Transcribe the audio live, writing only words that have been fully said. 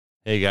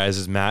Hey guys,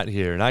 it's Matt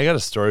here, and I got a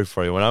story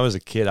for you. When I was a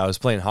kid, I was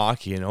playing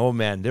hockey, and oh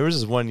man, there was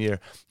this one year,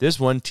 this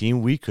one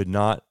team, we could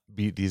not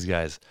beat these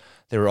guys.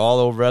 They were all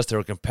over us. They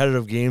were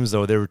competitive games,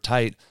 though. They were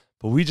tight,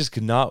 but we just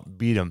could not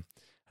beat them.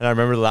 And I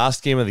remember the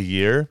last game of the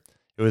year,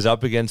 it was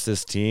up against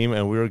this team,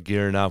 and we were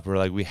gearing up. We were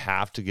like, we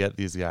have to get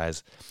these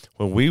guys.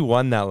 When we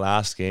won that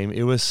last game,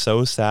 it was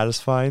so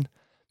satisfying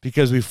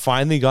because we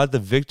finally got the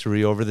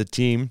victory over the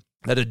team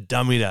that had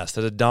dummied us,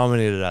 that had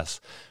dominated us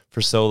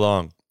for so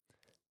long.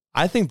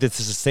 I think this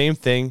is the same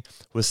thing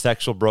with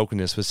sexual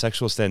brokenness, with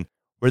sexual sin,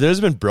 where there's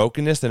been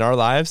brokenness in our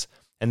lives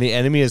and the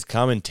enemy has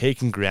come and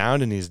taken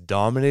ground and he's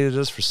dominated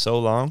us for so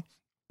long,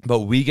 but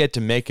we get to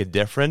make a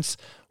difference.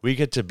 We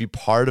get to be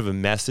part of a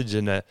message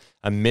and a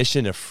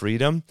mission of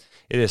freedom.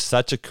 It is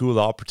such a cool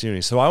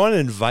opportunity. So I want to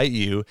invite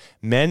you,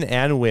 men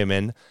and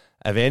women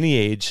of any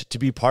age, to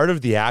be part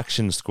of the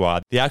Action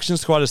Squad. The Action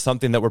Squad is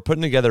something that we're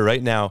putting together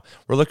right now.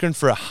 We're looking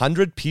for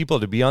 100 people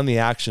to be on the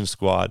Action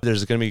Squad.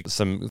 There's going to be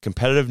some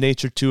competitive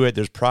nature to it.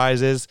 There's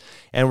prizes,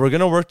 and we're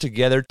going to work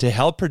together to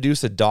help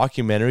produce a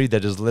documentary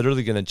that is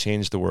literally going to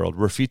change the world.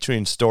 We're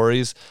featuring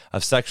stories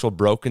of sexual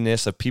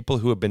brokenness, of people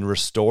who have been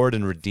restored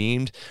and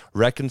redeemed,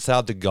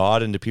 reconciled to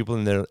God and to people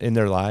in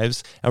their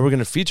lives. And we're going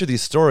to feature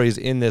these stories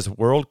in this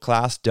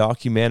world-class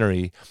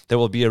documentary that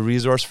will be a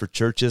resource for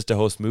churches to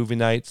host movie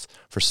nights,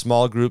 for small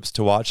groups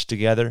to watch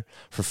together,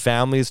 for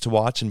families to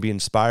watch and be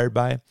inspired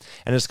by.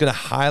 And it's going to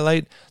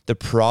highlight the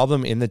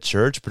problem in the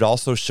church, but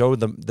also show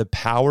the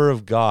power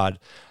of God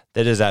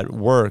that is at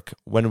work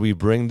when we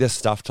bring this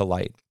stuff to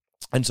light.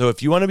 And so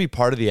if you want to be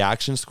part of the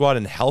Action Squad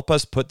and help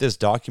us put this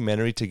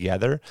documentary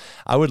together,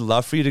 I would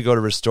love for you to go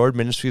to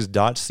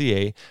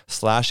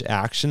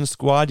restoredministries.ca/action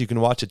squad. You can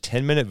watch a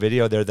 10-minute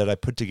video there that I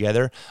put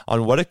together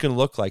on what it can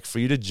look like for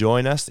you to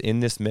join us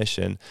in this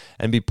mission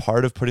and be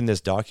part of putting this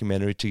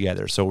documentary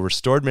together. So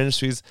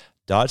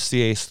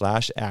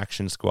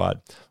restoredministries.ca/action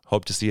squad.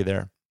 Hope to see you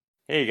there.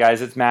 Hey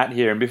guys, it's Matt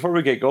here. And before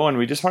we get going,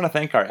 we just want to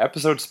thank our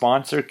episode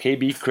sponsor,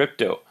 KB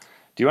Crypto.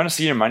 Do you want to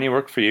see your money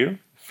work for you?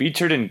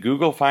 Featured in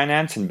Google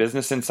Finance and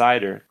Business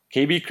Insider,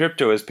 KB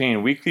Crypto is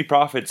paying weekly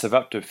profits of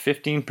up to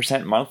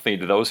 15% monthly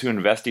to those who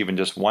invest even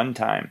just one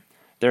time.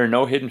 There are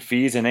no hidden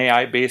fees, an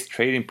AI-based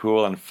trading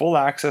pool, and full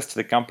access to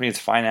the company's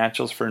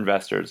financials for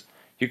investors.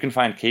 You can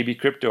find KB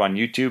Crypto on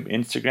YouTube,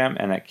 Instagram,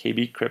 and at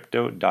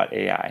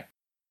kbcrypto.ai.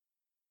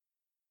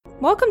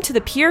 Welcome to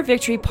the Pure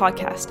Victory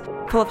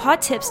Podcast, full of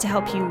hot tips to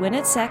help you win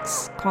at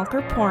sex,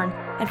 conquer porn,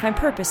 and find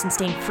purpose in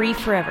staying free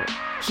forever.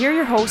 Here are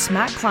your hosts,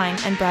 Matt Klein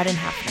and Braden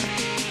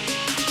Hafner.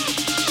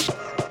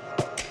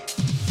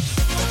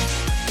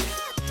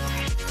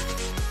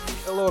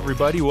 Hello,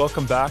 everybody.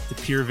 Welcome back to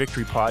Pure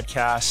Victory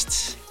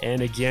Podcast.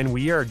 And again,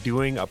 we are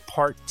doing a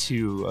part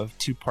 2 of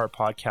two-part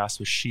podcast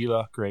with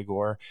Sheila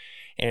Gregor.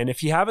 And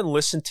if you haven't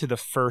listened to the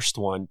first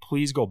one,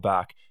 please go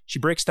back. She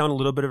breaks down a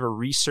little bit of her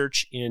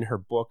research in her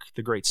book,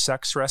 The Great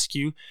Sex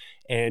Rescue.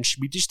 And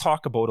we just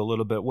talk about a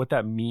little bit what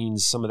that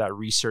means, some of that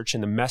research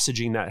and the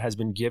messaging that has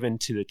been given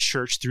to the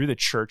church, through the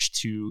church,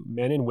 to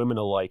men and women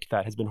alike,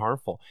 that has been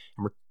harmful.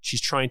 And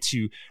she's trying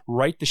to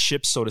right the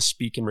ship, so to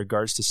speak, in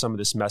regards to some of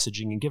this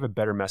messaging and give a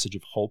better message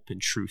of hope and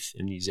truth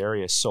in these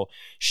areas. So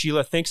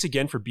Sheila, thanks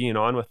again for being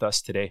on with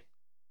us today.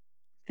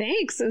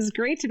 Thanks. It was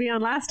great to be on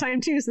last time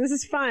too. So this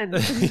is fun.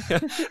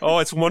 Oh,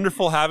 it's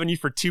wonderful having you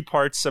for 2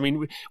 parts. I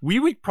mean,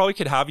 we probably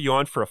could have you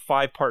on for a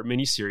 5-part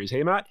miniseries.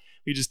 Hey, Matt,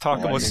 we just talk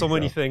about so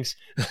many things.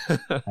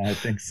 I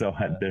think so.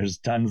 There's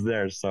tons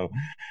there. So,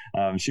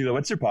 Sheila,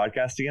 what's your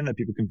podcast again that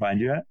people can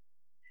find you at?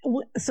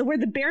 So we're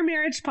the Bare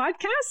Marriage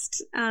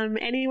Podcast.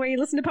 Anywhere you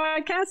listen to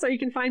podcasts, or you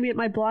can find me at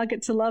my blog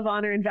at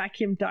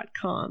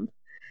tolovehonorandvacuum.com.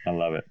 I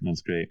love it.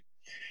 That's great.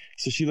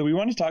 So Sheila, we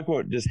want to talk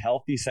about just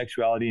healthy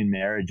sexuality in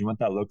marriage and what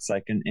that looks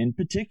like. And in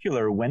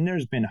particular, when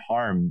there's been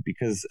harm,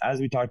 because as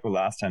we talked about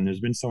last time,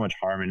 there's been so much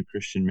harm in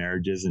Christian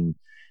marriages and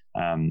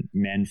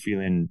men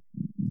feeling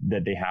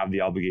that they have the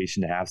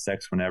obligation to have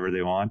sex whenever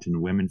they want,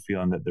 and women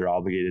feeling that they're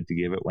obligated to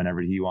give it whenever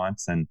he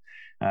wants. And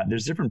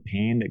there's different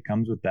pain that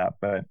comes with that.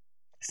 But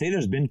say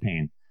there's been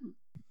pain.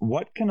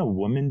 What can a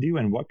woman do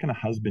and what can a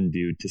husband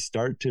do to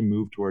start to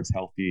move towards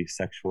healthy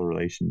sexual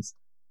relations?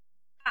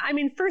 I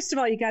mean, first of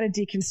all, you got to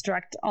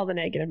deconstruct all the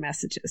negative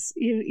messages.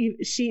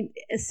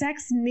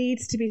 Sex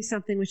needs to be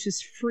something which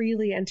is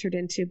freely entered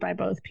into by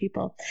both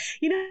people.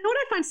 You know what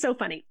I find so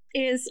funny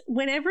is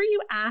whenever you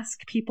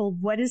ask people,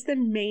 what is the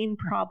main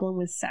problem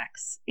with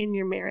sex in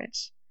your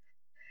marriage?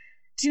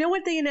 Do you know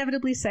what they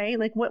inevitably say?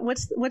 Like,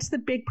 what's the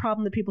big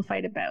problem that people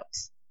fight about?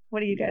 What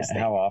do you guys think?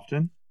 How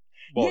often?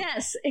 Well,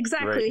 yes,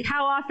 exactly. Right.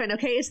 How often?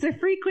 Okay, it's the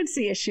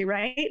frequency issue,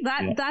 right?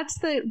 That's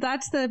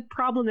the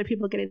problem that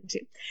people get into,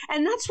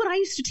 and that's what I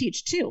used to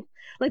teach too.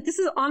 Like, this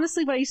is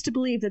honestly what I used to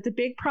believe, that the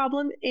big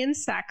problem in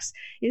sex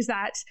is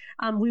that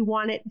we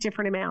want it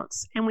different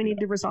amounts, and we need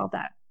to resolve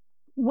that.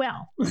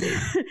 Well,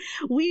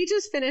 we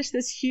just finished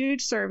this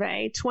huge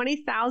survey,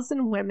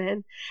 20,000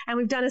 women, and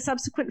we've done a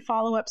subsequent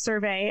follow-up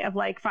survey of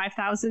like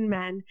 5,000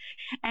 men,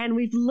 and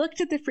we've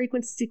looked at the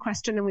frequency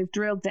question and we've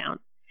drilled down.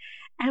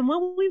 And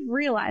what we've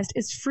realized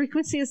is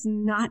frequency is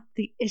not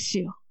the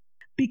issue,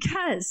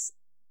 because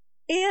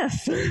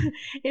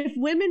if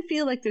women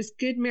feel like there's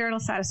good marital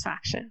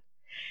satisfaction,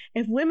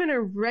 if women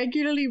are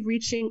regularly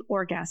reaching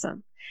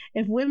orgasm,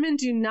 if women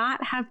do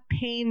not have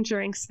pain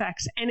during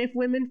sex, and if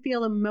women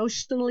feel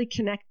emotionally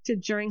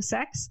connected during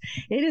sex,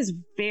 it is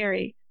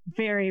very,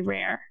 very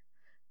rare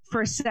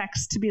for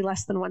sex to be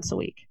less than once a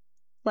week.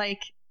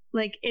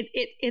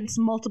 It's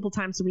multiple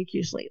times a week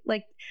usually.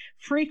 Like,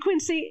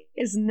 frequency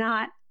is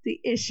not the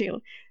issue.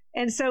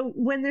 And so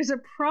when there's a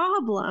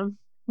problem,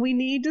 we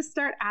need to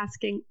start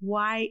asking,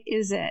 why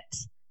is it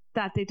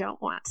that they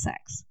don't want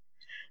sex?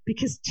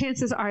 Because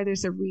chances are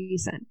there's a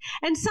reason.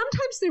 And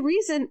sometimes the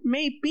reason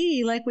may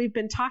be, like we've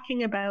been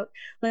talking about,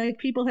 like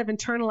people have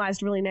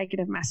internalized really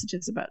negative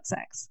messages about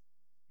sex.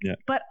 Yeah.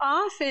 But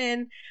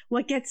often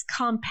what gets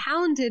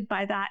compounded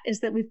by that is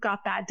that we've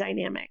got bad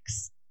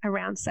dynamics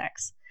around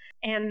sex.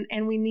 And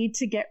we need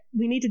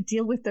to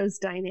deal with those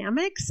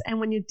dynamics.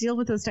 And when you deal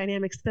with those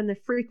dynamics, then the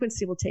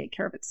frequency will take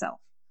care of itself.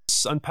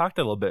 Let's unpack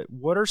that a little bit.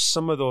 What are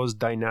some of those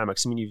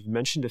dynamics? I mean, you've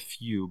mentioned a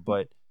few,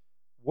 but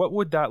what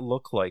would that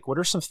look like? What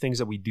are some things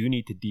that we do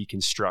need to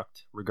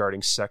deconstruct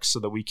regarding sex so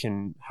that we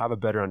can have a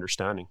better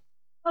understanding?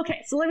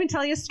 Okay, so let me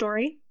tell you a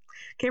story.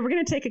 Okay, we're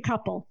going to take a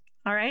couple,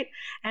 all right?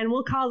 And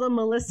we'll call them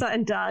Melissa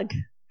and Doug,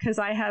 because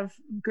I have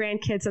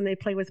grandkids and they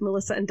play with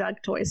Melissa and Doug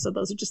toys. So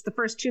those are just the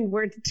first two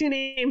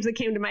names that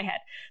came to my head.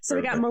 So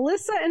we got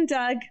Melissa and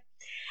Doug,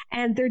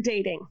 and they're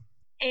dating.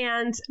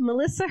 And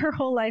Melissa, her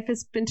whole life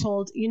has been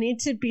told, you need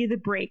to be the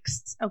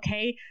brakes,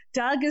 okay?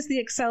 Doug is the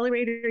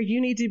accelerator. You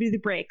need to be the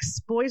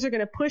brakes. Boys are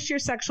going to push your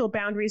sexual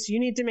boundaries.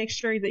 You need to make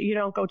sure that you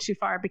don't go too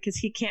far because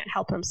he can't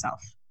help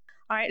himself.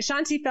 All right.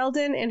 Shanti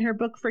Feldin, in her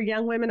book for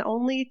young women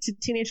only to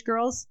teenage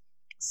girls,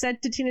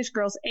 said to teenage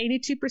girls,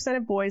 82%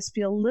 of boys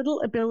feel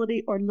little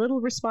ability or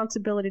little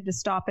responsibility to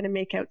stop in a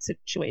make-out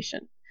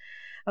situation.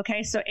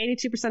 Okay, so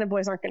 82% of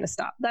boys aren't going to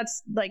stop.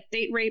 That's like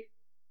date rape,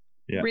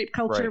 rape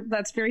culture. Right.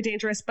 That's very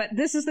dangerous. But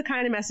this is the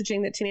kind of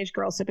messaging that teenage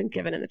girls have been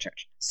given in the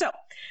church. So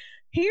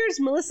here's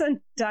Melissa and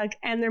Doug,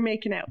 and they're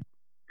making out.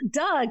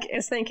 Doug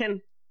is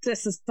thinking,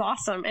 this is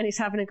awesome, and he's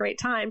having a great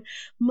time.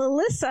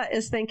 Melissa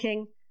is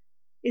thinking,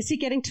 is he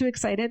getting too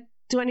excited?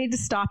 Do I need to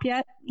stop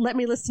yet? Let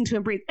me listen to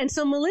him breathe. And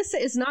so Melissa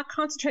is not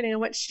concentrating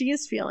on what she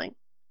is feeling.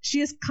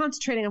 She is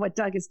concentrating on what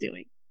Doug is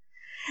doing.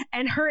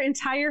 And her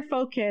entire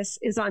focus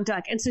is on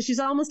Doug. And so she's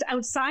almost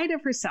outside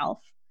of herself,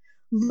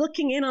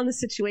 looking in on the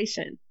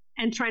situation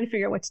and trying to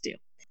figure out what to do.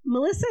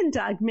 Melissa and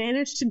Doug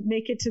managed to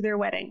make it to their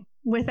wedding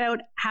without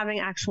having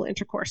actual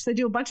intercourse. They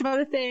do a bunch of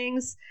other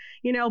things,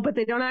 but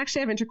they don't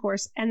actually have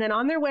intercourse. And then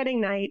on their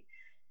wedding night,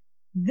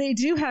 they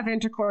do have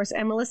intercourse,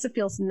 and Melissa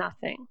feels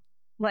nothing.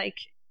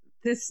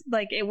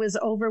 It was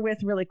over with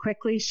really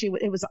quickly.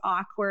 It was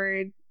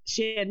awkward.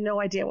 She had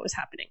no idea what was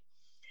happening.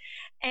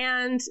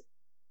 And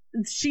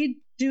she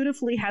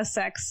dutifully has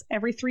sex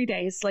every 3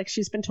 days, like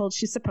she's been told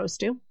she's supposed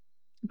to.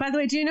 By the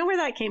way, do you know where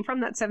that came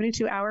from, that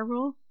 72-hour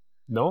rule?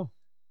 No.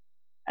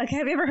 Okay,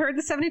 have you ever heard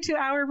the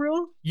 72-hour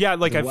rule? Yeah,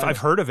 I've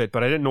heard of it,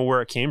 but I didn't know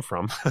where it came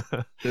from.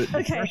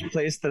 The first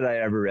place that I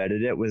ever read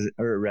it was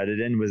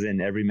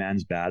in Every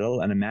Man's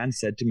Battle, and a man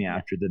said to me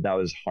after that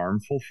was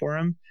harmful for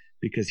him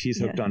because he's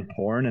hooked on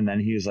porn, and then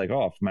he was like,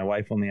 "Oh, if my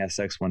wife only has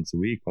sex once a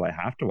week, well, I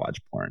have to watch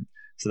porn."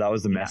 So that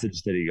was the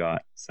message that he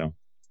got. So.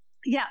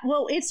 Yeah,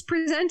 well, it's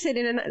presented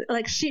in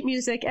sheet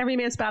music, Every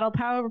Man's Battle,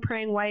 Power of a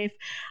Praying Wife.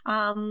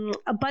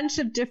 A bunch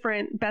of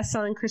different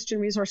best-selling Christian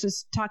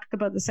resources talk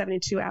about the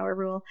 72-hour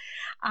rule.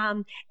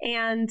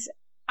 And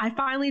I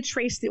finally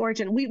traced the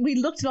origin. We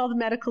looked at all the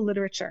medical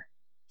literature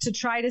to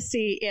try to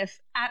see if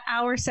at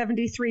hour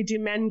 73, do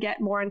men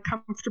get more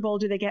uncomfortable?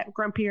 Do they get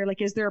grumpier?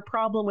 Is there a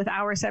problem with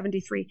hour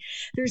 73?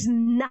 There's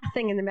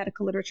nothing in the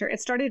medical literature.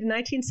 It started in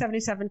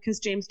 1977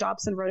 because James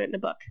Dobson wrote it in a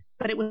book,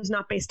 but it was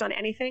not based on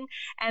anything.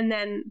 And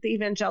then the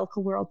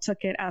evangelical world took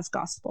it as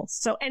gospel.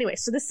 So anyway,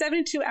 so the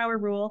 72-hour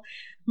rule,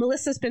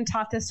 Melissa's been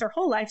taught this her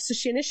whole life. So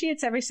she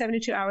initiates every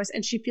 72 hours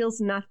and she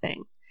feels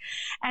nothing.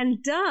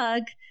 And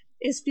Doug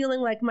is feeling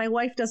like, my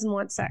wife doesn't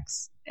want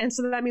sex. And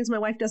so that means my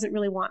wife doesn't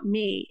really want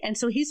me. And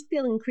so he's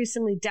feeling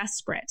increasingly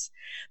desperate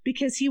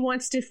because he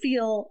wants to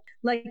feel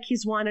like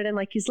he's wanted and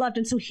like he's loved.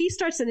 And so he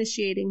starts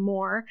initiating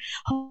more,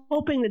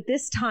 hoping that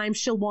this time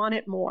she'll want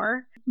it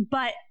more,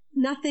 but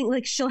nothing,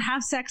 she'll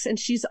have sex and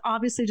she's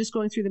obviously just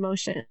going through the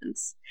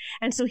motions.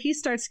 And so he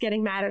starts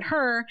getting mad at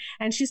her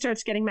and she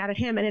starts getting mad at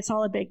him, and it's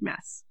all a big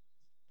mess.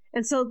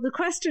 And so the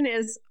question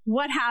is,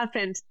 what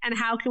happened and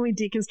how can we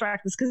deconstruct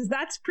this? Because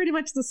that's pretty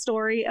much the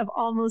story of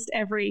almost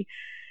every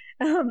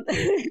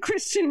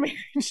Christian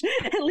marriage,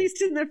 at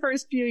least in the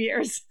first few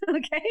years.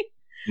 Okay.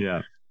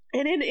 Yeah.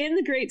 And in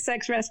The Great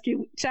Sex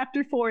Rescue,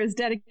 chapter 4 is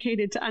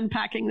dedicated to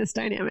unpacking this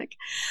dynamic.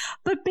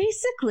 But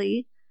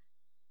basically,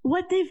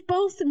 what they've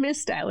both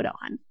missed out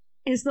on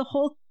is the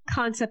whole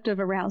concept of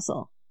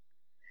arousal.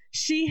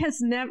 She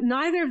has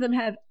neither of them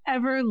have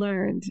ever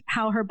learned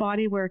how her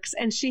body works,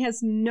 and she has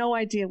no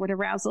idea what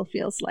arousal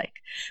feels like.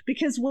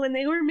 Because when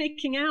they were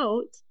making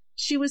out,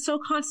 she was so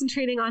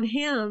concentrating on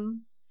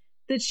him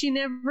that she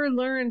never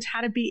learned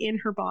how to be in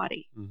her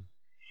body.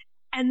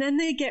 And then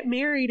they get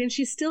married and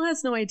she still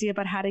has no idea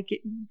about how to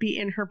be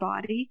in her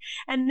body.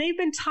 And they've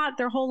been taught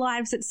their whole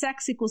lives that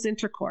sex equals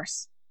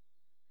intercourse.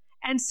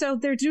 And so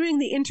they're doing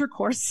the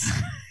intercourse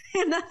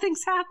and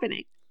nothing's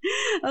happening.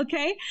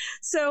 Okay.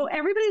 So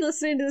everybody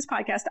listening to this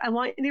podcast, I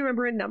want you to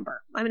remember a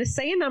number. I'm going to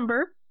say a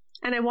number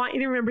and I want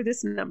you to remember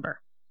this number.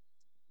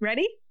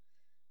 Ready?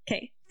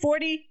 Okay.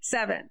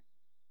 47.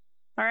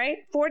 All right.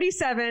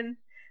 47.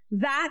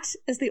 That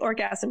is the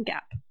orgasm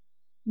gap.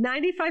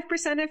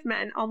 95% of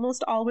men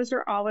almost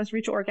always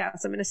reach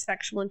orgasm in a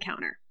sexual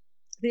encounter.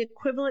 The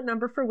equivalent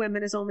number for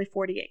women is only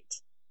 48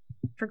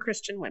 for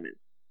Christian women.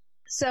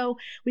 So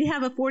we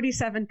have a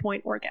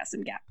 47-point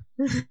orgasm gap.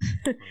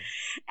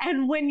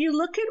 And when you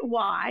look at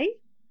why,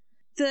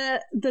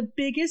 the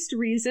biggest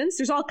reasons,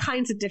 there's all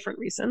kinds of different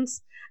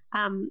reasons,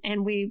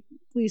 and we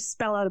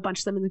spell out a bunch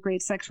of them in the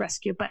Great Sex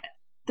Rescue, but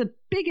the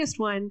biggest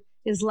one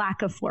is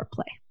lack of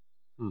foreplay.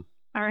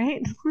 All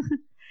right?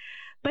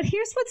 But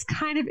here's what's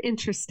kind of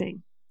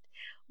interesting.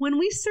 When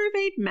we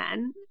surveyed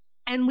men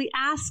and we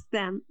asked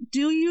them,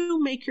 do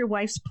you make your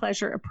wife's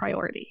pleasure a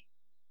priority?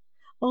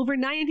 Over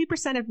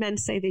 90% of men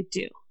say they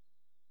do.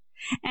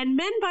 And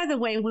men, by the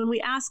way, when we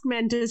ask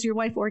men, does your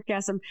wife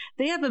orgasm?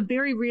 They have a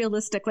very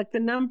realistic, like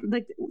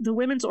the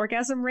women's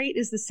orgasm rate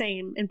is the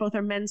same in both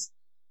our men's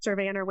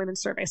survey and our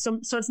women's survey. So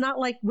it's not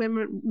like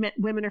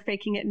women are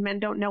faking it and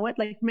men don't know it.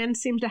 Like men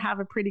seem to have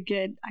a pretty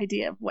good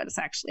idea of what is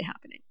actually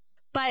happening.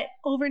 But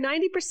over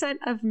 90%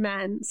 of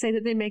men say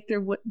that they make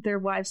their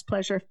wives'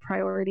 pleasure a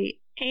priority.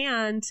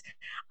 And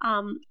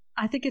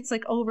I think it's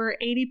like over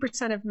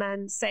 80% of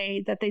men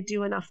say that they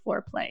do enough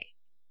foreplay,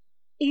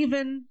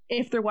 even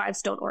if their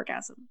wives don't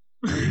orgasm.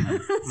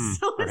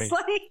 So it's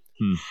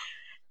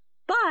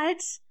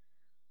but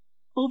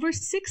over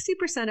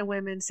 60% of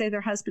women say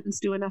their husbands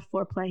do enough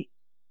foreplay,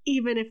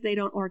 even if they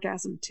don't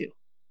orgasm too.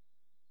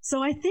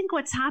 So I think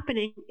what's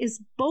happening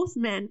is both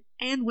men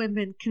and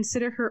women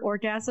consider her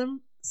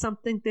orgasm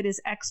something that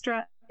is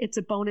extra. It's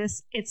a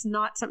bonus. It's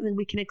not something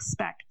we can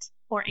expect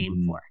or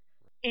aim for.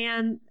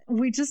 And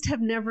we just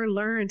have never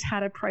learned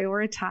how to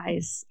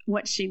prioritize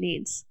what she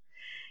needs.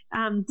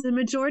 The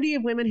majority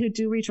of women who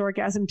do reach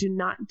orgasm do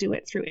not do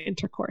it through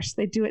intercourse.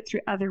 They do it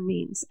through other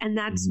means. And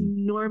that's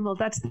normal.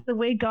 That's the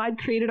way God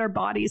created our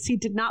bodies. He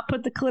did not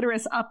put the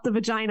clitoris up the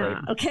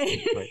vagina.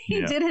 Okay.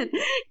 He didn't.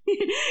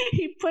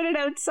 He put it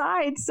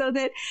outside so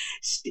that,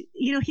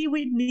 he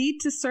would need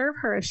to serve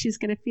her if she's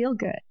going to feel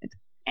good.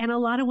 And a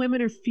lot of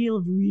women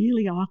feel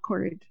really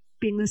awkward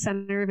being the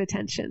center of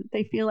attention.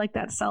 They feel like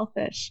that's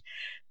selfish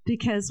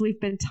because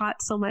we've been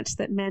taught so much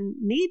that men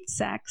need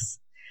sex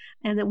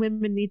and that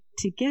women need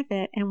to give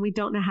it, and we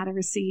don't know how to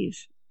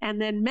receive.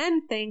 And then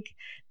men think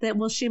that,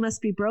 well, she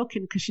must be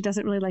broken because she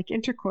doesn't really like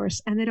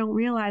intercourse, and they don't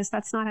realize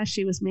that's not how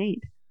she was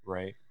made.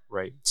 Right.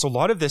 So a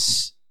lot of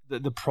this,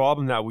 the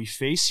problem that we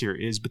face here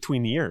is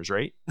between the ears,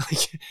 right?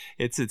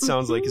 It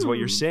sounds like is what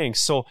you're saying.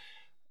 So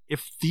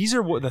if these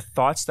are what the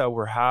thoughts that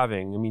we're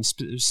having, I mean,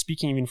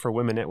 speaking even for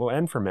women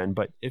and for men,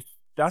 but if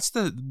that's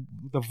the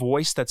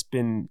voice that's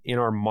been in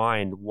our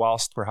mind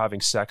whilst we're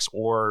having sex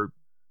or,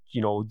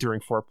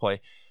 during foreplay,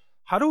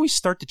 how do we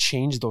start to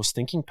change those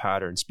thinking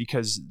patterns?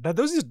 Because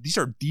these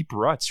are deep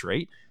ruts,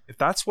 right? If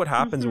that's what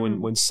happens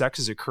when sex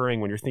is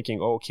occurring, when you're thinking,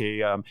 oh,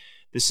 okay,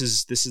 this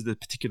is the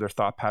particular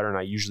thought pattern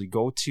I usually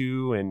go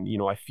to, and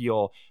I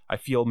feel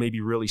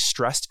maybe really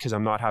stressed because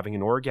I'm not having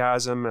an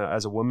orgasm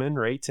as a woman,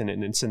 right?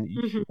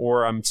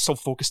 Or I'm so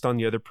focused on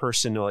the other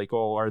person, like,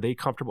 oh, are they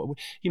comfortable?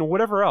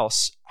 Whatever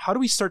else. How do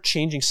we start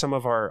changing some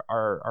of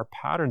our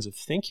patterns of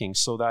thinking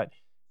so that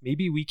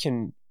maybe we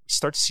can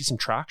start to see some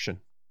traction?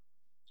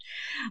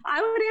 I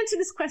would answer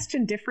this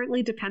question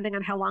differently depending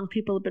on how long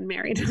people have been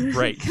married.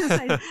 Right. Because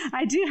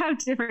I do have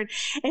different.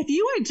 If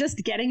you are just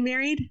getting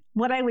married,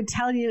 what I would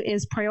tell you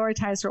is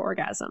prioritize her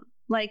orgasm.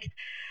 Like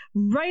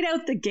right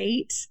out the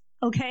gate,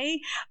 okay?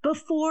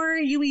 Before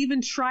you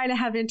even try to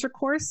have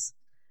intercourse,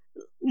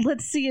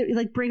 let's see it,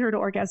 like bring her to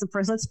orgasm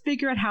first. Let's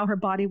figure out how her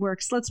body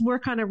works. Let's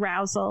work on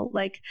arousal.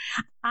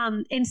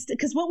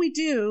 Because what we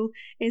do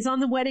is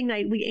on the wedding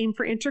night, we aim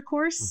for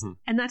intercourse,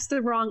 and that's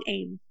the wrong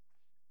aim.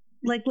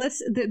 Like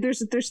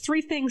there's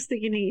three things that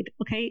you need.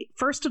 Okay.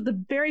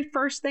 The very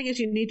first thing is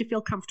you need to feel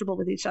comfortable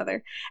with each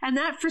other. And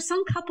that for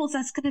some couples,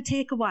 that's going to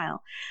take a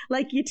while.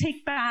 Like you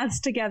take baths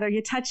together,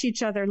 you touch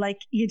each other,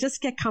 like you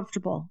just get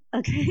comfortable.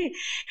 Okay.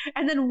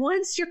 And then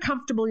once you're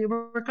comfortable, you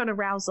work on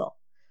arousal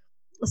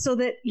so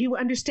that you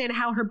understand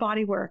how her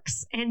body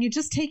works. And you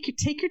just take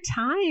your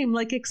time,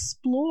 like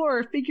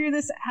explore, figure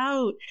this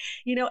out,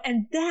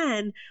 and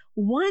then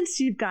once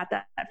you've got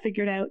that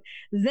figured out,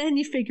 then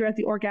you figure out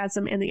the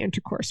orgasm and the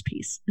intercourse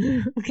piece.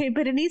 Okay.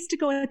 But it needs to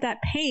go at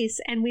that pace.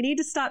 And we need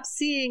to stop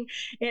seeing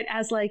it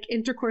as like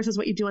intercourse is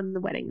what you do on the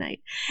wedding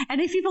night.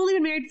 And if you've only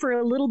been married for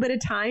a little bit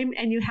of time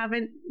and you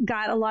haven't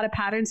got a lot of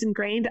patterns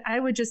ingrained, I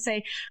would just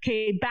say,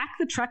 okay, back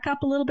the truck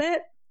up a little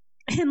bit.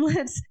 And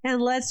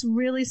let's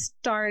really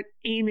start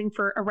aiming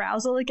for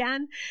arousal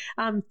again.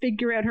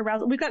 Figure out her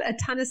arousal. We've got a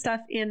ton of stuff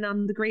in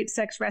the Great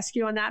Sex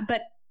Rescue on that,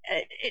 but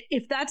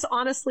if that's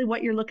honestly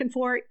what you're looking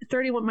for,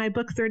 my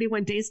book,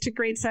 31 Days to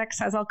Great Sex,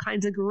 has all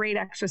kinds of great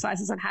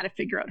exercises on how to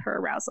figure out her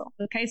arousal.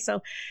 Okay,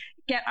 so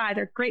get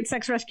either Great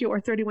Sex Rescue or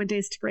 31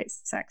 Days to Great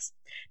Sex.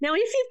 Now, if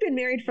you've been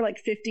married for like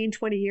 15,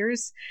 20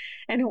 years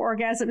and her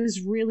orgasm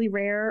is really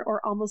rare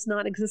or almost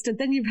non-existent,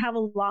 then you have a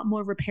lot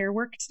more repair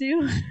work to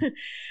do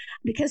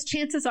because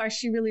chances are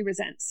she really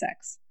resents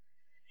sex.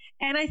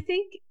 And I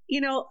think,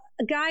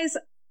 guys,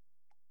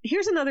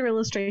 here's another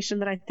illustration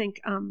that I think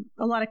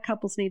a lot of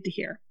couples need to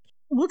hear.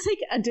 We'll take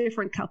a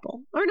different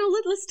couple. Or no,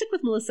 let's stick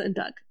with Melissa and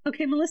Doug.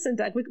 Okay, Melissa and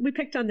Doug, we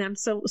picked on them.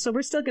 So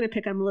we're still going to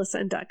pick on Melissa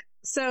and Doug.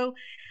 So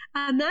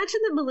imagine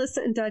that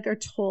Melissa and Doug are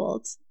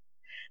told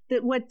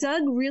that what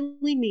Doug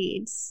really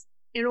needs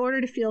in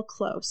order to feel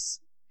close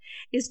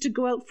is to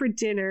go out for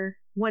dinner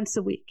once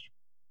a week.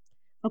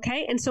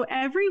 Okay, and so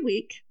every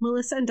week,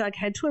 Melissa and Doug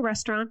head to a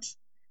restaurant.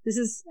 This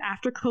is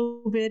after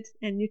COVID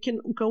and you can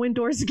go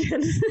indoors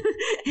again.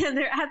 And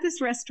they're at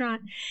this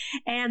restaurant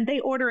and they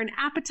order an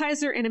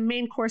appetizer and a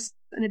main course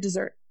and a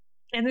dessert.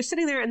 And they're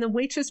sitting there and the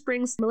waitress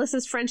brings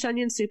Melissa's French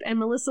onion soup and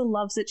Melissa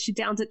loves it. She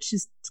downs it. She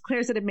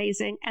declares it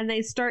amazing. And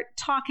they start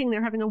talking.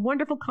 They're having a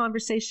wonderful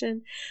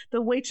conversation.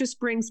 The waitress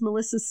brings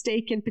Melissa's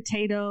steak and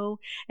potato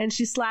and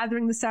she's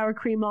slathering the sour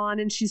cream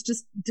on and she's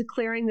just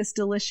declaring this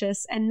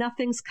delicious, and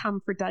nothing's come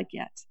for Doug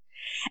yet.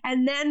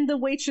 And then the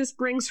waitress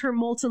brings her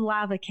molten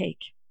lava cake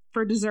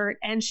for dessert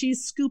and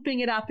she's scooping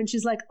it up and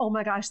she's like, oh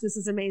my gosh, this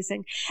is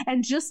amazing.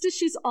 And just as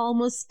she's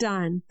almost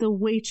done, the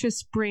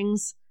waitress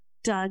brings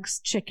Doug's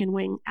chicken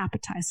wing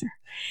appetizer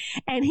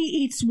and he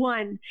eats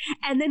one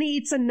and then he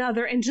eats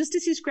another. And just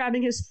as he's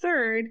grabbing his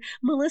third,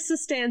 Melissa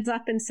stands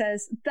up and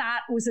says,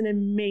 that was an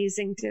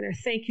amazing dinner.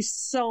 Thank you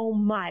so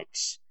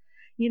much.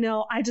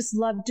 I just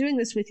love doing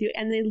this with you.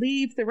 And they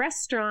leave the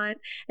restaurant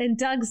and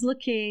Doug's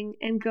looking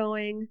and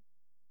going,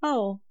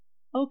 oh,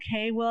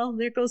 okay, well,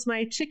 there goes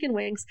my chicken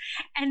wings.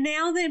 And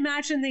now they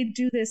imagine they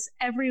do this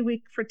every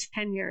week for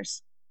 10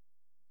 years.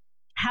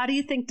 How do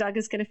you think Doug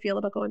is going to feel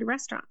about going to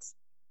restaurants?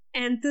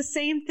 And the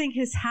same thing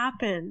has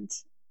happened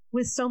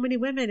with so many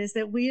women, is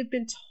that we have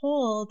been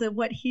told that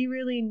what he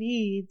really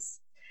needs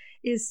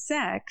is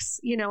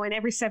sex, and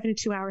every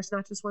 72 hours,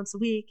 not just once a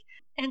week.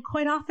 And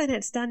quite often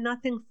it's done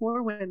nothing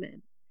for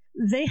women.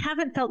 They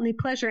haven't felt any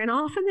pleasure. And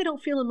often they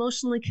don't feel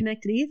emotionally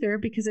connected either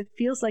because it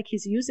feels like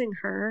he's using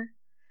her.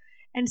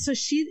 And so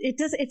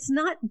it's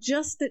not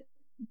just that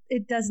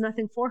it does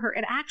nothing for her.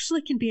 It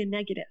actually can be a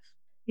negative,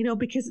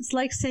 because it's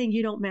like saying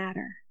you don't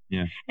matter.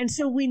 Yeah. And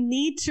so we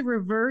need to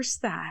reverse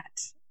that.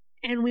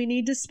 And we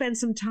need to spend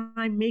some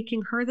time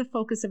making her the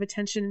focus of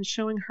attention and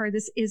showing her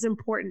this is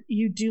important.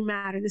 You do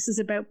matter. This is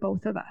about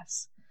both of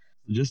us.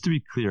 Just to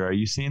be clear, are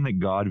you saying that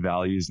God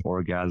values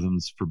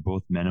orgasms for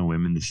both men and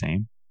women the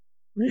same?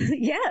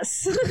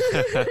 Yes.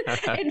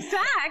 In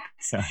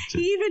fact,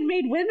 he even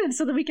made women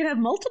so that we can have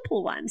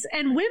multiple ones.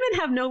 And women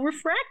have no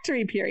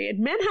refractory period.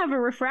 Men have a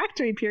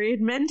refractory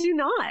period. Men do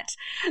not.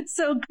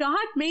 So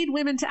God made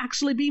women to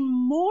actually be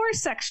more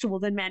sexual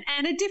than men.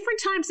 And at different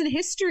times in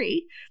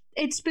history,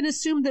 it's been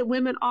assumed that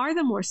women are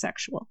the more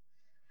sexual.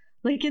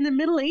 Like in the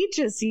Middle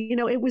Ages,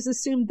 it was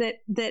assumed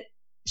that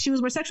she was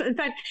more sexual. In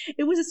fact,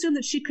 it was assumed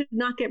that she could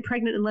not get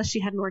pregnant unless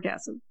she had an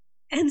orgasm.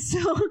 And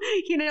so,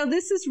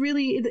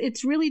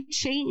 it's really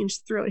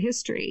changed throughout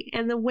history.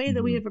 And the way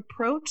that we have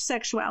approached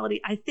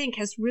sexuality, I think,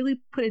 has really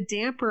put a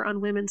damper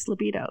on women's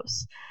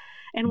libidos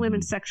and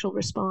women's sexual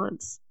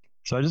response.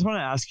 So I just want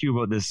to ask you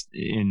about this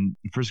in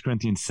 1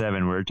 Corinthians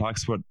 7, where it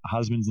talks about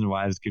husbands and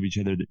wives give each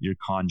other your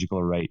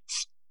conjugal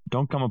rights.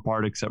 Don't come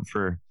apart except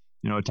for,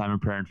 a time of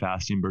prayer and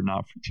fasting, but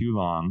not for too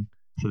long,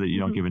 so that you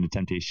don't give into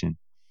temptation.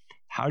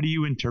 How do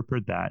you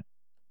interpret that?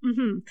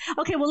 Mm-hmm.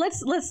 Okay, well,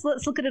 let's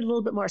look at it a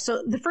little bit more.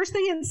 So the first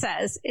thing it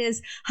says is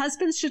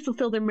husbands should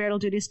fulfill their marital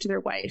duties to their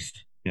wife.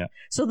 Yeah.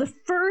 So the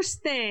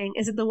first thing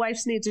is that the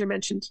wife's needs are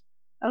mentioned.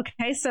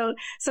 Okay, so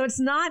it's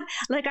not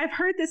like I've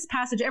heard this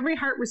passage, Every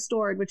Heart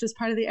Restored, which is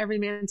part of the Every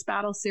Man's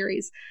Battle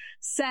series,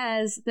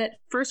 says that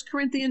 1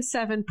 Corinthians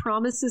 7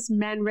 promises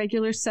men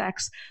regular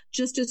sex,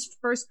 just as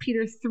 1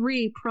 Peter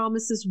 3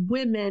 promises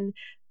women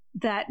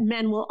that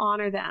men will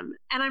honor them.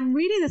 And I'm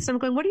reading this and I'm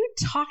going, what are you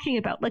talking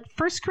about? Like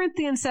 1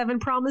 Corinthians 7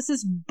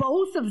 promises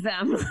both of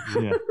them.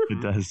 Yeah,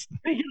 it does.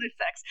 Regular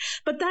sex.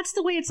 But that's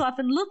the way it's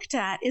often looked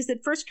at, is that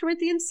 1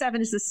 Corinthians 7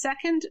 is the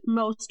second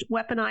most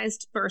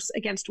weaponized verse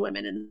against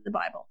women in the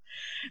Bible.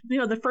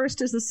 The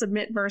first is the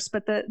submit verse,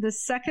 but the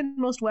second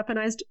most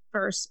weaponized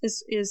verse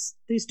is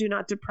these do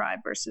not deprive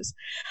verses.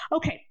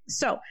 Okay,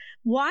 so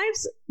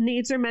wives'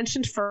 needs are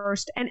mentioned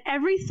first, and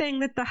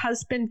everything that the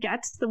husband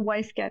gets, the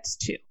wife gets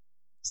too.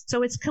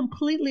 So it's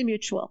completely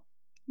mutual.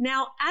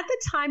 Now, at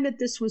the time that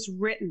this was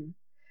written,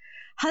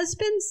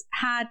 husbands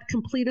had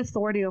complete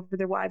authority over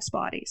their wives'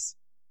 bodies,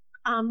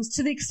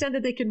 to the extent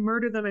that they could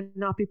murder them and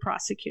not be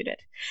prosecuted.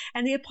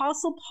 And the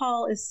Apostle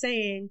Paul is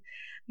saying,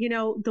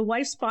 the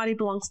wife's body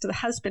belongs to the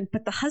husband,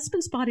 but the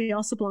husband's body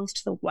also belongs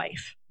to the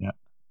wife. Yeah.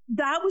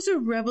 That was a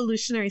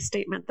revolutionary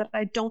statement that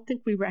I don't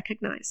think we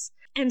recognize.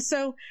 And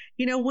so,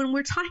 when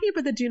we're talking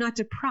about the do not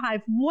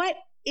deprive, what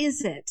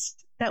is it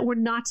that we're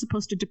not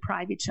supposed to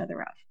deprive each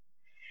other of.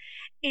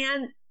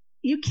 And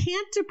you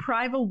can't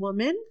deprive a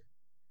woman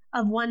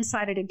of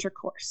one-sided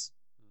intercourse.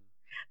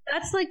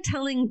 That's like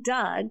telling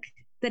Doug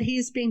that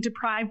he's being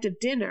deprived of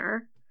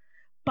dinner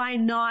by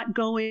not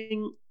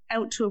going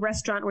out to a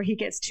restaurant where he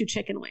gets 2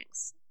 chicken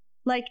wings.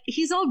 Like,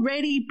 he's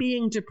already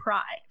being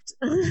deprived,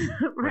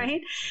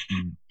 right?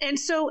 Mm-hmm. And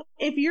so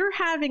if you're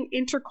having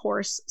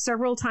intercourse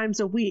several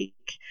times a week,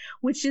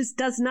 which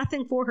does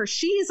nothing for her,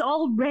 she is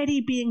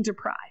already being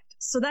deprived.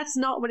 So that's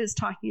not what it's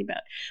talking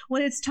about.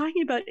 What it's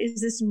talking about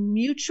is this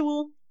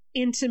mutual,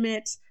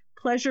 intimate,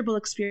 pleasurable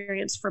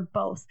experience for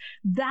both.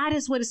 That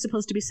is what is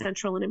supposed to be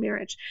central in a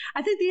marriage.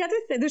 I think the other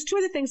thing, there's 2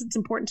 other things that's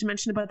important to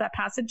mention about that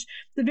passage.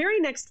 The very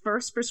next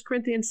verse, 1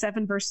 Corinthians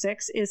 7, verse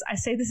 6, is, I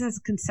say this as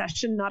a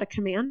concession, not a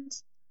command.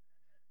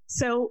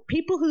 So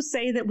people who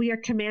say that we are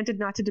commanded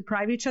not to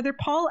deprive each other,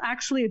 Paul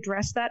actually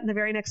addressed that in the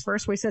very next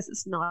verse where he says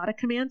it's not a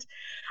command.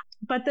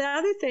 But the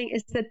other thing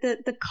is that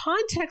the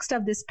context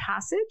of this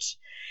passage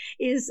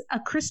is a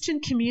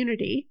Christian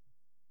community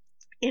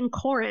in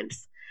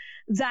Corinth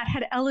that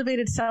had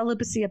elevated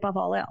celibacy above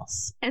all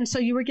else. And so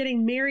you were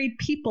getting married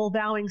people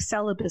vowing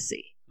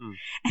celibacy.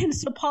 And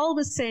so Paul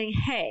was saying,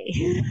 hey,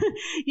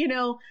 you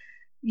don't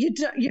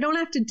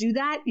have to do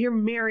that. You're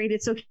married.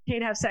 It's okay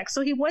to have sex.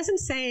 So he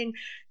wasn't saying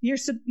you're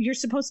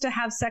supposed to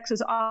have sex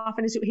as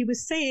often as he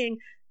was saying,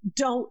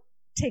 don't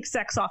take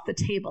sex off the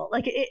table.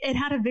 Like, it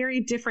had a very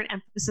different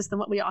emphasis than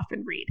what we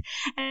often read.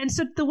 And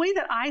so the way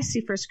that I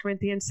see 1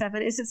 Corinthians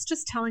 7 is it's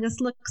just telling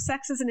us, look,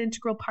 sex is an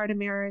integral part of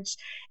marriage.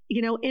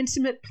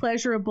 Intimate,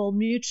 pleasurable,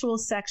 mutual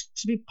sex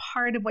should be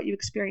part of what you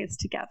experience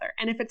together.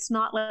 And if it's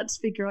not, let's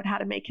figure out how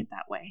to make it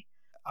that way.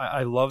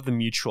 I love the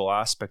mutual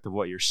aspect of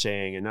what you're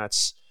saying. And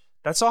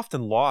that's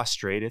often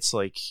lost, right? It's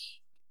like,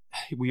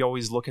 we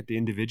always look at the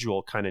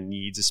individual kind of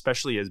needs,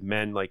 especially as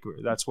men. Like,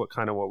 that's what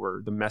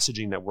we're, the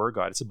messaging that we're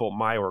got. It's about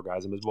my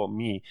orgasm. It's about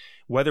me,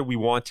 whether we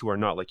want to or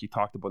not, like you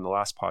talked about in the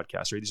last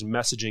podcast, right? There's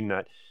messaging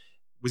that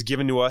was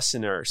given to us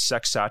in our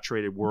sex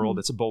saturated world.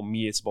 It's about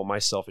me. It's about my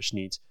selfish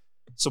needs.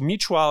 So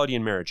mutuality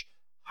in marriage,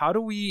 how do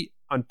we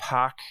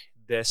unpack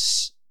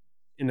this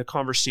in the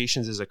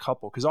conversations as a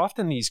couple? Because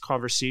often these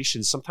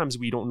conversations, sometimes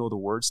we don't know the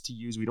words to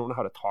use. We don't know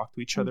how to talk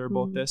to each other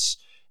about this.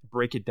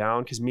 Break it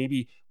down, because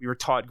maybe we were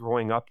taught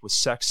growing up with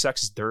sex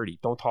is dirty,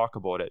 don't talk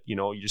about it, you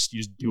just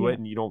do it,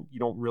 and you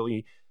don't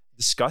really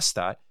discuss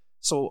that.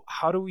 So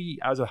how do we,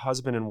 as a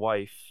husband and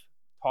wife,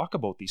 talk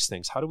about these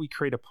things? How do we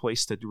create a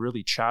place to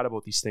really chat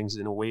about these things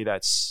in a way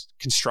that's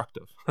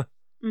constructive?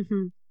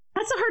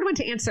 That's a hard one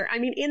to answer. I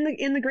mean,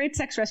 in the Great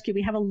Sex Rescue,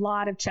 we have a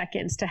lot of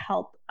check-ins to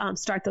help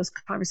start those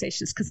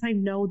conversations, because I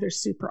know they're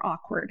super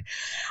awkward.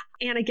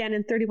 And again,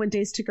 in 31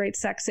 Days to Great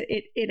Sex,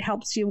 it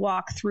helps you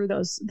walk through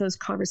those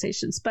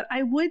conversations. But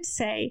I would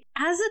say,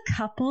 as a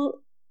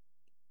couple,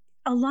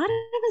 a lot of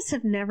us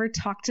have never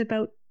talked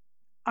about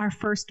our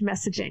first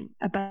messaging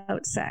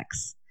about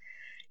sex.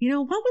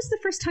 What was the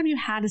first time you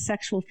had a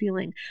sexual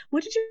feeling?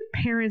 What did your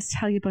parents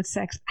tell you about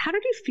sex? How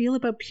did you feel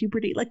about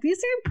puberty? Like, these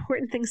are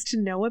important things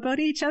to know about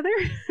each other.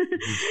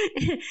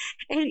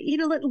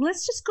 And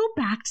let's just go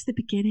back to the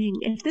beginning.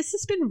 If this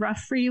has been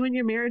rough for you in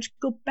your marriage,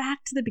 go back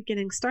to the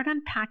beginning. Start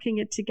unpacking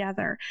it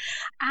together.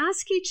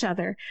 Ask each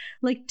other,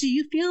 like, do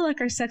you feel like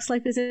our sex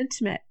life is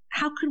intimate?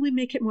 How could we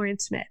make it more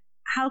intimate?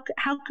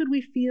 How could we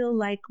feel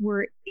like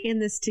we're in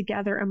this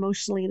together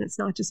emotionally and it's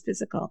not just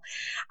physical?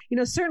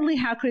 Certainly,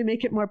 how can we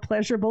make it more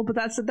pleasurable? But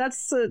that's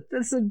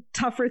a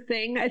tougher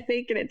thing, I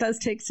think, and it does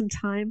take some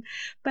time.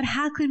 But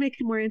how can we make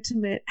it more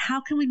intimate?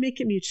 How can we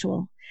make it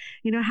mutual?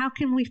 How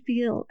can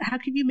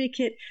you make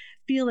it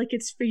feel like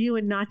it's for you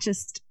and not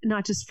just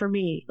for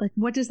me? Like,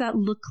 what does that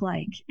look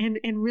like? And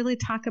really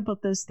talk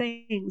about those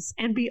things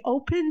and be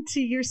open to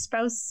your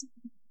spouse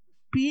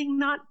being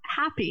not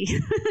happy,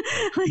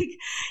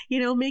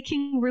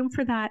 making room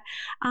for that.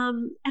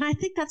 And I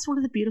think that's one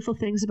of the beautiful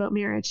things about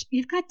marriage.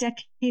 You've got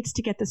decades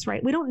to get this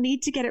right. We don't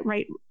need to get it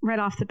right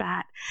off the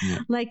bat. Yeah.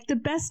 Like, the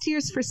best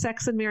years for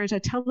sex and marriage, I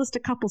tell this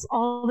to couples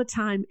all the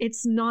time,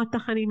 it's not the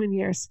honeymoon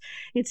years.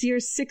 It's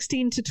years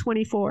 16 to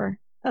 24.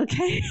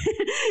 Okay.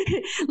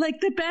 Like,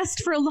 the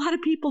best for a lot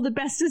of people, the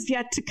best is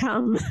yet to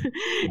come.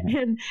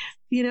 And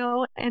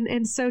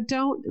so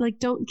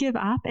don't give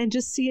up, and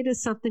just see it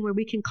as something where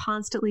we can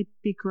constantly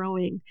be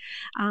growing.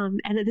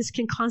 And that this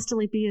can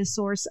constantly be a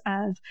source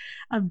of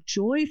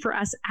joy for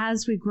us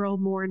as we grow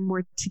more and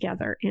more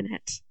together in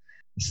it.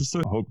 This is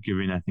so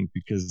hope-giving, I think,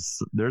 because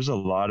there's a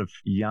lot of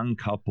young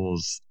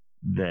couples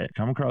that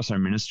come across our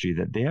ministry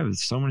that they have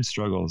so many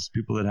struggles.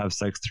 People that have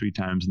sex 3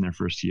 times in their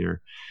first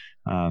year,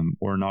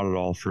 or not at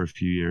all for a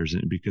few years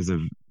because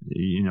of,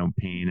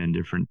 pain and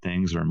different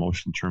things or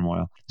emotional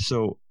turmoil.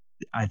 So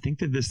I think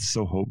that this is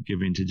so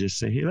hope-giving to just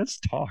say, hey, let's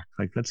talk,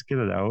 like, let's get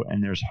it out,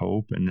 and there's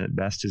hope, and the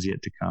best is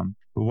yet to come.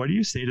 But what do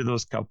you say to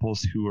those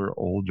couples who are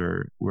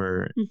older,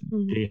 where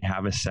they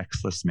have a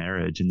sexless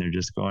marriage and they're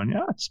just going,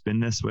 yeah, it's been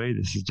this way,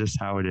 this is just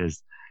how it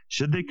is?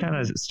 Should they kind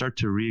of start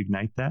to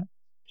reignite that?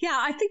 Yeah,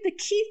 I think the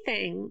key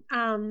thing,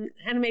 and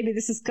maybe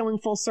this is going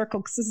full circle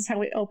because this is how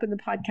we open the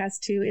podcast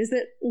too, is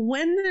that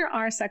when there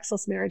are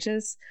sexless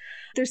marriages,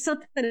 there's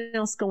something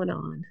else going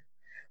on.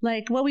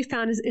 Like what we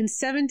found is in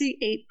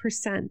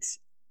 78%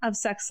 of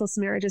sexless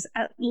marriages,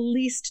 at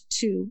least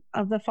 2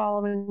 of the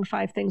following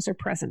 5 things are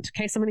present.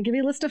 Okay, so I'm going to give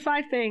you a list of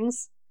 5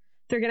 things.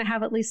 They're going to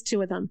have at least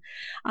 2 of them.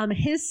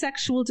 His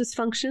sexual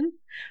dysfunction,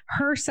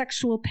 her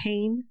sexual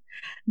pain,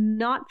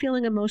 not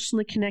feeling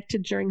emotionally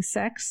connected during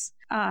sex,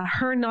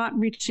 her not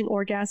reaching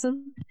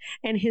orgasm,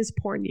 and his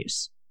porn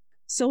use.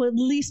 So at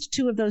least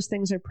 2 of those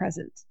things are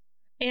present.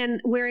 And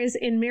whereas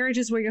in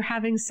marriages where you're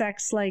having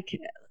sex like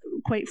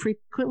quite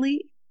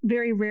frequently,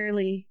 very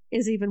rarely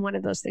is even one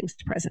of those things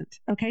present.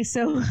 Okay,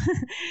 so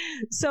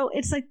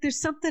it's like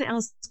there's something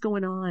else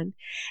going on.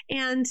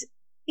 And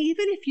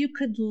even if you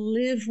could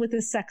live with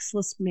a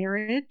sexless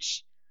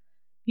marriage,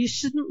 you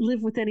shouldn't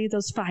live with any of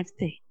those 5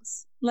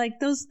 things.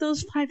 Like those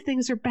 5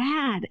 things are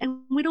bad and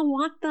we don't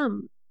want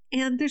them.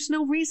 And there's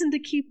no reason to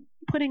keep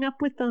putting up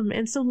with them.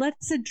 And so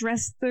let's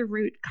address the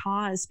root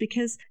cause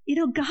because,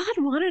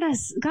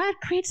 God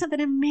created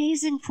something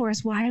amazing for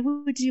us. Why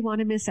would you want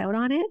to miss out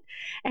on it?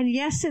 And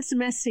yes, it's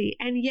messy.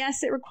 And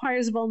yes, it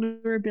requires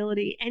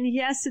vulnerability. And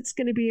yes, it's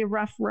going to be a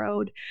rough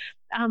road.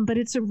 But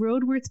it's a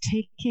road worth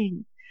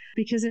taking.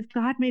 Because if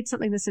God made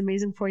something that's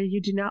amazing for you,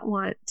 you do not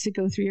want to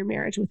go through your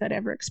marriage without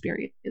ever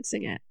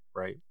experiencing it.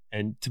 Right.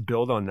 And to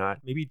build on that,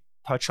 maybe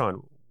touch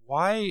on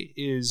why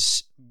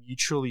is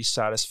mutually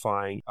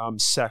satisfying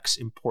sex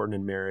important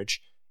in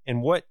marriage?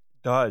 And what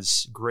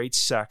does great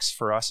sex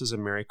for us as a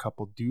married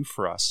couple do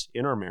for us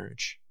in our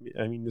marriage?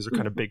 I mean, those are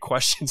kind of big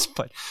questions,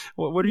 but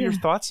what are your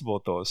thoughts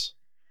about those?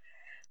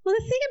 Well,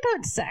 the thing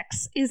about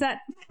sex is that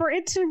for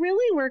it to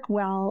really work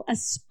well,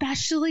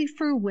 especially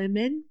for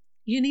women,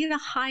 you need a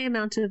high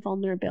amount of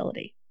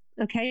vulnerability.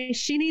 Okay.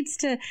 She needs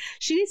to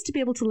be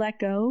able to let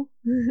go,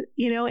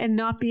 and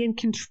not be in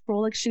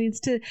control. Like she needs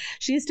to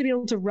be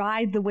able to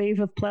ride the wave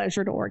of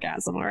pleasure to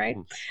orgasm. All right.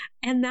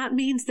 And that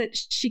means that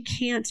she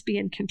can't be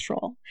in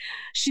control.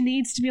 She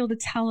needs to be able to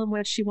tell him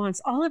what she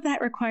wants. All of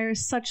that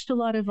requires such a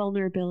lot of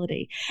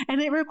vulnerability.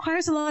 And it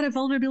requires a lot of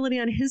vulnerability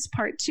on his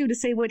part too, to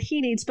say what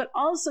he needs, but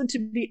also to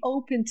be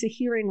open to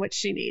hearing what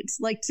she needs.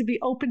 Like to be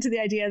open to the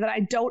idea that I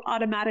don't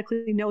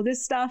automatically know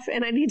this stuff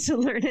and I need to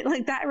learn it.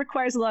 Like that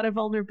requires a lot of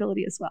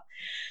vulnerability as well.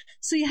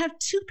 So you have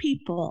 2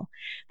 people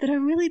that are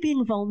really being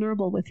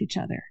vulnerable with each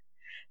other.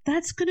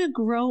 That's going to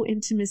grow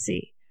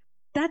intimacy.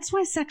 That's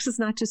why sex is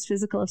not just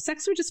physical. If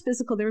sex were just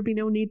physical, there would be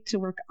no need to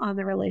work on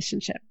the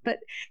relationship. But,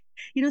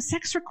 good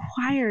sex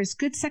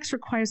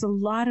requires a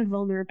lot of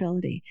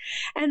vulnerability.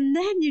 And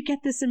then you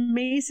get this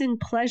amazing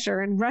pleasure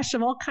and rush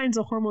of all kinds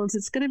of hormones.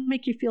 It's going to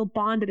make you feel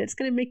bonded. It's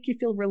going to make you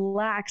feel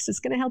relaxed. It's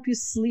going to help you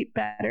sleep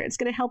better. It's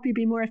going to help you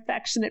be more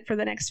affectionate for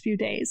the next few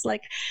days.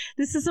 Like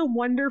this is a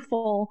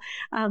wonderful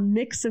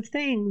mix of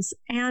things.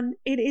 And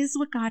it is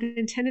what God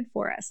intended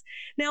for us.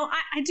 Now,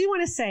 I do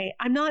want to say,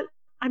 I'm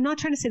not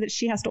trying to say that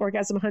she has to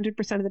orgasm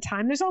 100% of the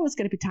time. There's always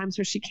going to be times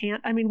where she can't.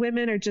 I mean,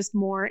 women are just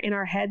more in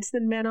our heads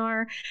than men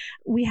are.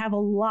 We have a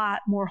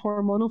lot more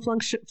hormonal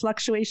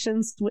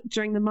fluctuations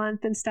during the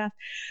month and stuff.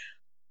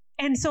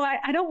 And so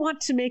I don't want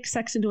to make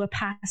sex into a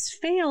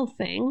pass-fail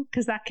thing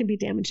because that can be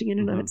damaging in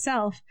and of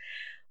itself.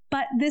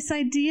 But this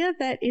idea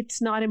that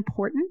it's not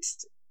important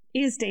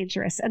is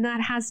dangerous. And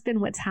that has been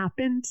what's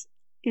happened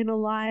in a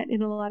lot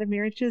of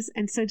marriages.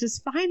 And so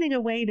just finding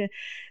a way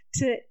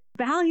to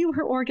value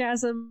her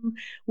orgasm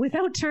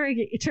without turning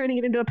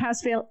it into a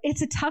pass-fail.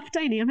 It's a tough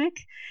dynamic.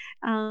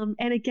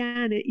 And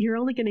again, you're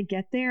only going to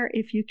get there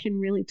if you can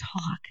really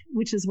talk,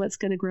 which is what's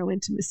going to grow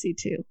intimacy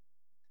too.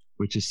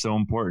 Which is so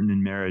important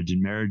in marriage.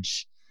 In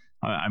marriage,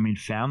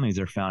 families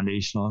are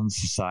foundational in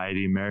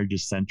society. Marriage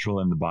is central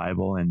in the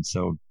Bible. And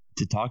so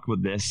to talk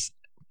about this,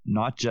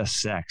 not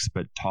just sex,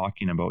 but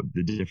talking about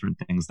the different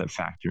things that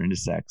factor into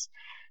sex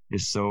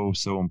is so,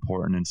 so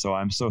important. And so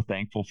I'm so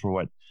thankful for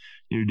what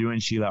you're doing,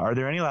 Sheila. Are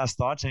there any last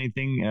thoughts,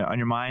 anything on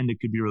your mind that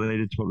could be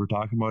related to what we're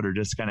talking about or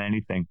just kind of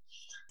anything?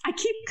 I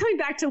keep coming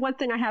back to one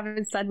thing I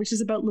haven't said, which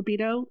is about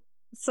libido.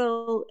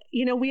 So,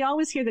 we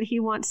always hear that he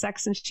wants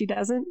sex and she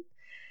doesn't.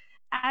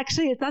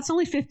 Actually, that's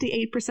only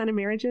 58% of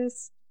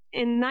marriages.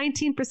 In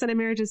 19% of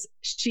marriages,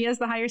 she has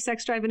the higher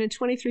sex drive, and in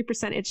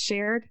 23% it's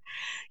shared.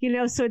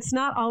 So it's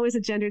not always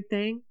a gendered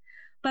thing.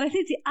 But I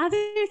think the other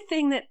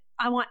thing that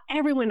I want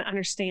everyone to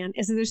understand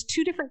is that there's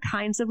 2 different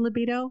kinds of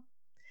libido.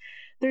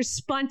 There's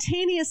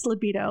spontaneous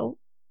libido,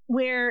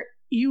 where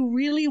you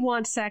really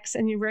want sex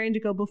and you're ready to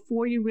go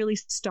before you really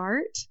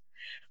start.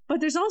 But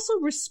there's also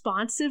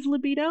responsive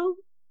libido,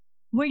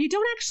 where you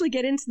don't actually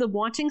get into the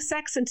wanting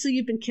sex until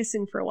you've been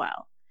kissing for a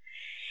while.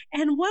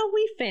 And what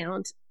we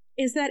found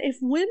is that if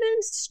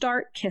women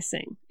start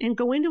kissing and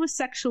go into a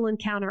sexual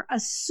encounter,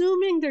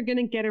 assuming they're going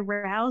to get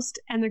aroused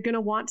and they're going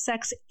to want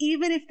sex,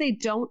 even if they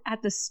don't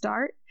at the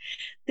start,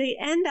 they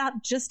end up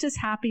just as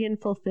happy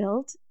and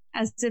fulfilled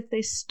as if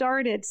they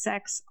started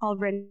sex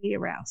already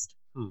aroused.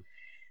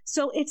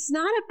 So it's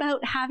not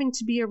about having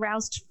to be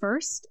aroused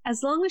first.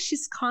 As long as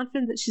she's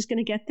confident that she's going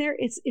to get there,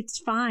 it's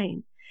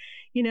fine.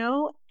 you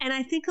know? And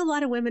I think a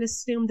lot of women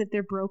assume that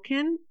they're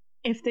broken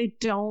if they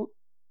don't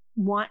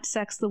want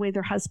sex the way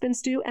their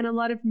husbands do. And a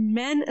lot of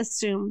men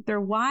assume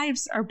their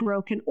wives are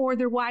broken or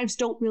their wives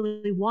don't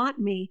really want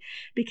me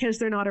because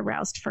they're not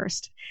aroused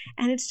first.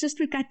 And it's just,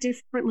 we've got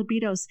different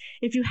libidos.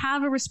 If you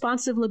have a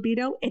responsive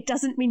libido, it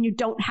doesn't mean you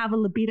don't have a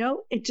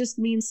libido. It just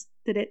means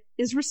that it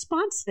is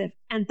responsive,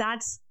 and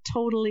that's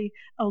totally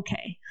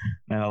okay.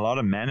 And a lot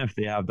of men, if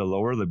they have the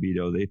lower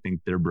libido, they think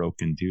they're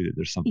broken too, that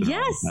there's something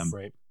wrong with them.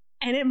 Right.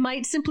 And it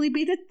might simply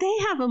be that they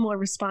have a more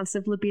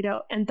responsive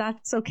libido, and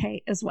that's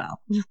okay as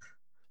well.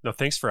 No,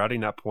 thanks for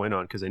adding that point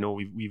on, because I know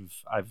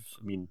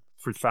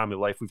for family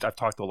life, I've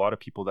talked to a lot of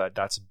people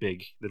that's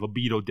big. The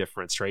libido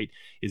difference, right,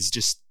 is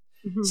just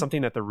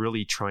something that they're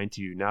really trying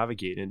to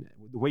navigate. And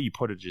the way you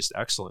put it is just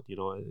excellent. You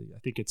know, I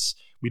think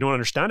we don't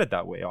understand it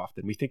that way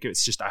often. We think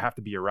it's just, I have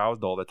to be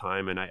aroused all the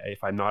time. And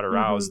if I'm not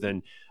aroused,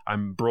 then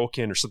I'm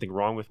broken or something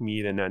wrong with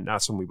me. And then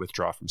that's when we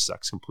withdraw from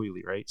sex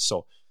completely. Right.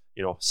 So,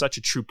 you know, such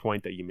a true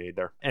point that you made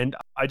there. And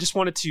I just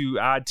wanted to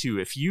add too,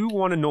 if you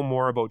want to know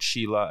more about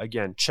Sheila,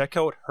 again, check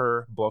out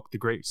her book, The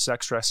Great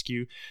Sex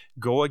Rescue.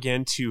 Go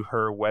again to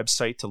her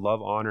website, To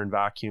Love, Honor, and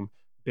Vacuum.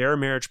 Bare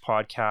Marriage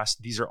Podcast.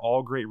 These are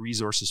all great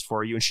resources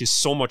for you. And she's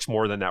so much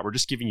more than that. We're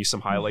just giving you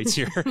some highlights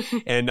here.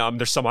 And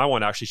there's some I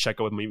want to actually check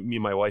out with me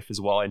and my wife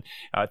as well. And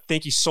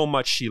thank you so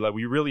much, Sheila.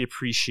 We really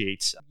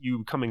appreciate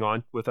you coming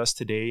on with us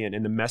today,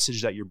 and the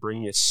message that you're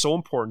bringing. It's so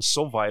important,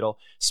 so vital,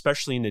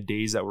 especially in the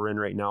days that we're in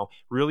right now.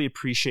 Really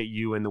appreciate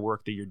you and the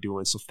work that you're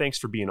doing. So thanks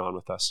for being on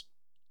with us.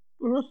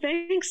 Well,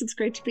 thanks. It's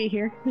great to be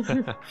here.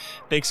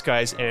 Thanks,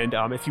 guys. And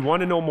if you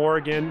want to know more,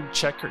 again,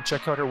 check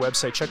out her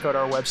website, check out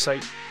our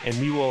website, and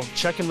we will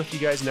check in with you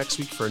guys next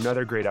week for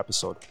another great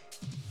episode.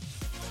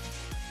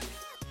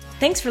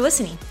 Thanks for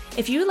listening.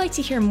 If you would like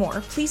to hear more,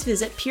 please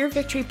visit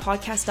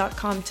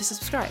purevictorypodcast.com to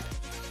subscribe.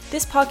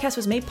 This podcast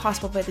was made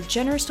possible by the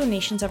generous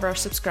donations of our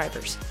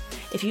subscribers.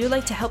 If you would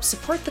like to help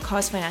support the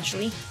cause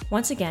financially,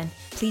 once again,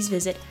 please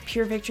visit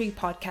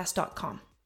purevictorypodcast.com.